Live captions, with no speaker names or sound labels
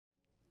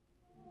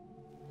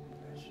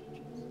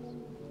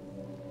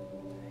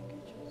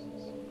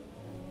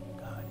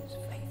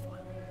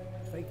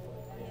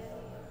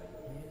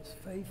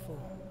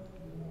faithful,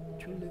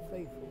 truly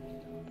faithful.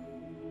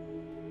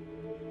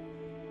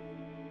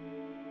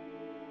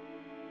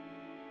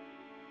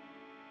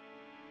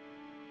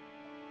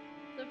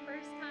 The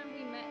first time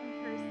we met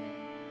in person,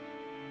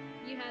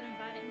 you had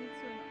invited me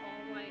to an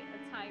all-white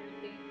attire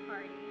themed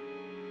party.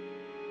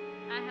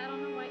 I had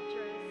on a white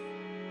dress,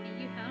 and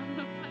you had on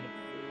a white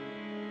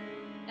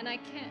suit. And I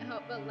can't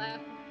help but laugh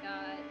with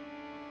God,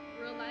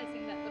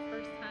 realizing that the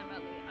first time I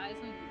laid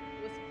eyes on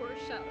you was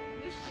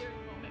foreshadowing this very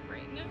moment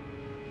right now.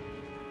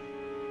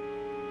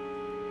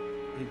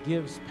 It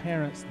gives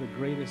parents the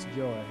greatest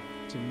joy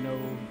to know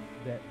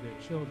that their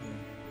children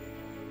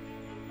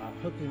are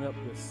hooking up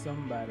with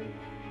somebody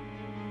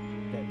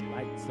that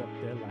lights up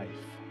their life.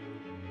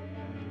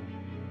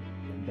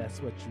 And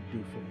that's what you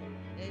do for them.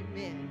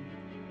 Amen.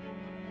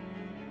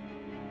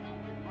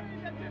 We pray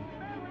that this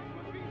marriage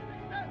would be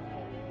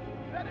successful,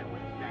 that it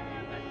would stand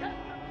the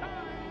test of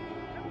time.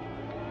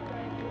 We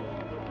thank you,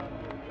 Lord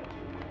Father.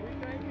 We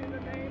thank you in the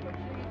name of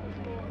Jesus,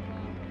 Lord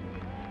Father.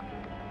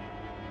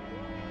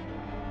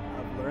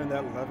 I've learned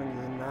that loving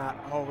is not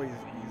always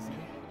easy,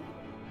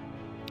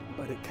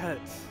 but it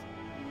cuts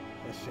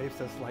and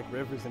shapes us like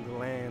rivers in the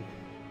land,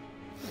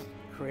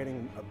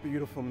 creating a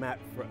beautiful map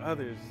for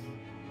others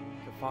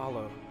to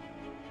follow.